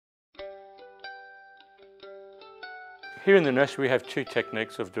Here in the nursery we have two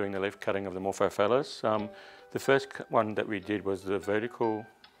techniques of doing the leaf cutting of the Amorphophallus. The first one that we did was the vertical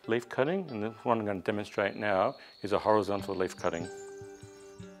leaf cutting, and the one I'm going to demonstrate now is a horizontal leaf cutting.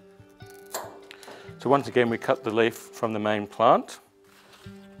 So once again we cut the leaf from the main plant,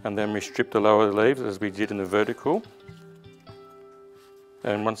 and then we strip the lower leaves as we did in the vertical.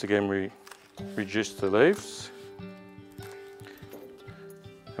 And once again we reduce the leaves.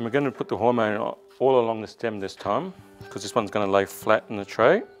 And we're going to put the hormone all along the stem this time, because this one's going to lay flat in the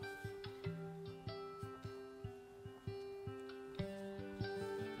tray.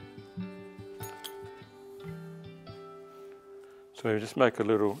 So we just make a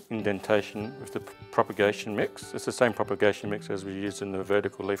little indentation with the propagation mix. It's the same propagation mix as we used in the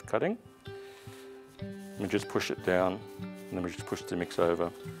vertical leaf cutting. We just push it down, and then we just push the mix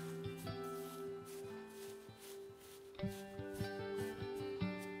over.